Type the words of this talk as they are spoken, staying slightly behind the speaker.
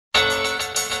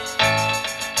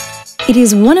It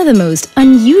is one of the most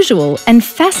unusual and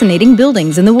fascinating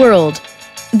buildings in the world,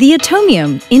 the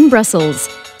Atomium in Brussels.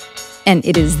 And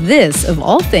it is this, of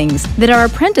all things, that our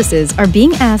apprentices are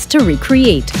being asked to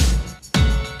recreate.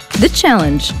 The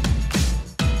challenge: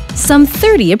 some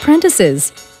 30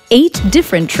 apprentices, 8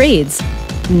 different trades,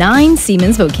 9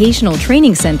 Siemens vocational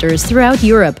training centers throughout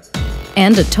Europe,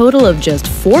 and a total of just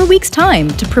 4 weeks' time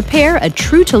to prepare a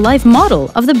true-to-life model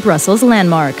of the Brussels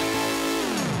landmark.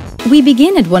 We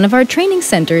begin at one of our training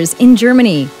centers in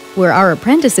Germany, where our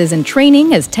apprentices in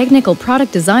training as technical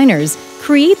product designers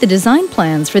create the design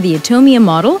plans for the Atomium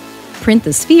model, print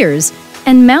the spheres,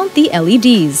 and mount the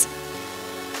LEDs.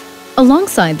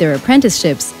 Alongside their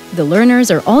apprenticeships, the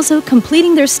learners are also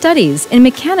completing their studies in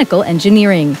mechanical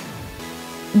engineering.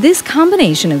 This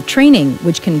combination of training,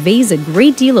 which conveys a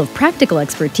great deal of practical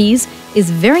expertise, is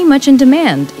very much in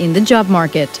demand in the job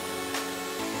market.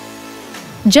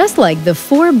 Just like the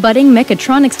 4 budding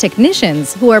mechatronics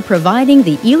technicians who are providing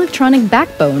the electronic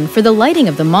backbone for the lighting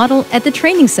of the model at the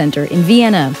training center in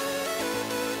Vienna.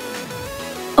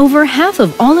 Over half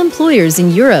of all employers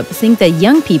in Europe think that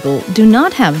young people do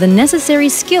not have the necessary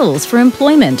skills for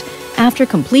employment after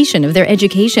completion of their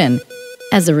education.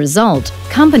 As a result,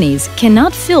 companies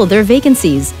cannot fill their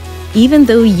vacancies, even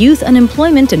though youth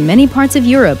unemployment in many parts of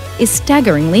Europe is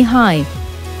staggeringly high.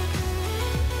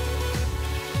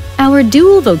 Our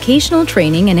dual vocational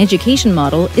training and education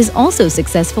model is also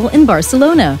successful in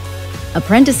Barcelona.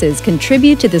 Apprentices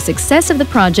contribute to the success of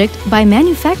the project by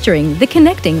manufacturing the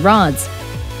connecting rods.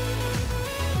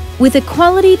 With a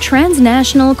quality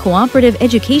transnational cooperative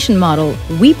education model,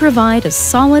 we provide a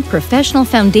solid professional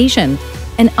foundation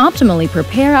and optimally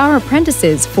prepare our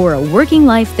apprentices for a working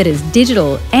life that is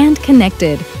digital and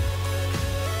connected.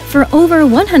 For over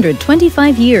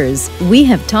 125 years, we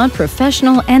have taught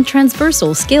professional and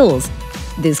transversal skills.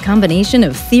 This combination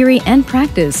of theory and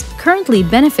practice currently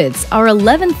benefits our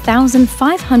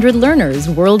 11,500 learners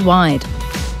worldwide.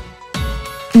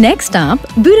 Next stop,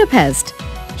 Budapest.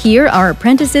 Here, our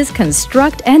apprentices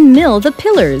construct and mill the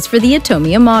pillars for the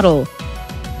Atomium model.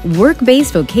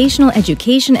 Work-based vocational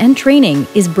education and training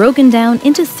is broken down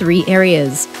into 3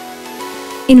 areas.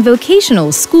 In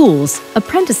vocational schools,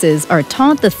 apprentices are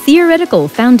taught the theoretical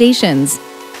foundations.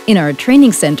 In our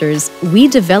training centers, we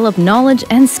develop knowledge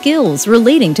and skills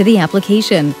relating to the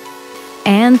application.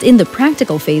 And in the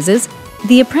practical phases,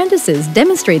 the apprentices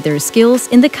demonstrate their skills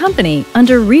in the company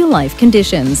under real-life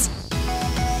conditions.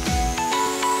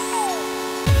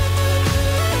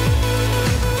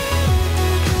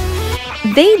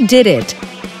 They did it!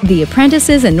 The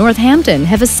apprentices in Northampton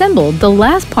have assembled the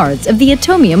last parts of the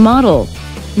Atomium model.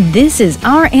 This is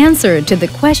our answer to the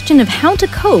question of how to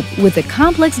cope with the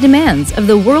complex demands of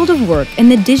the world of work in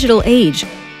the digital age,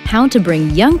 how to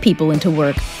bring young people into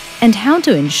work, and how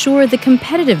to ensure the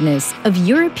competitiveness of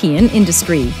European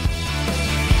industry.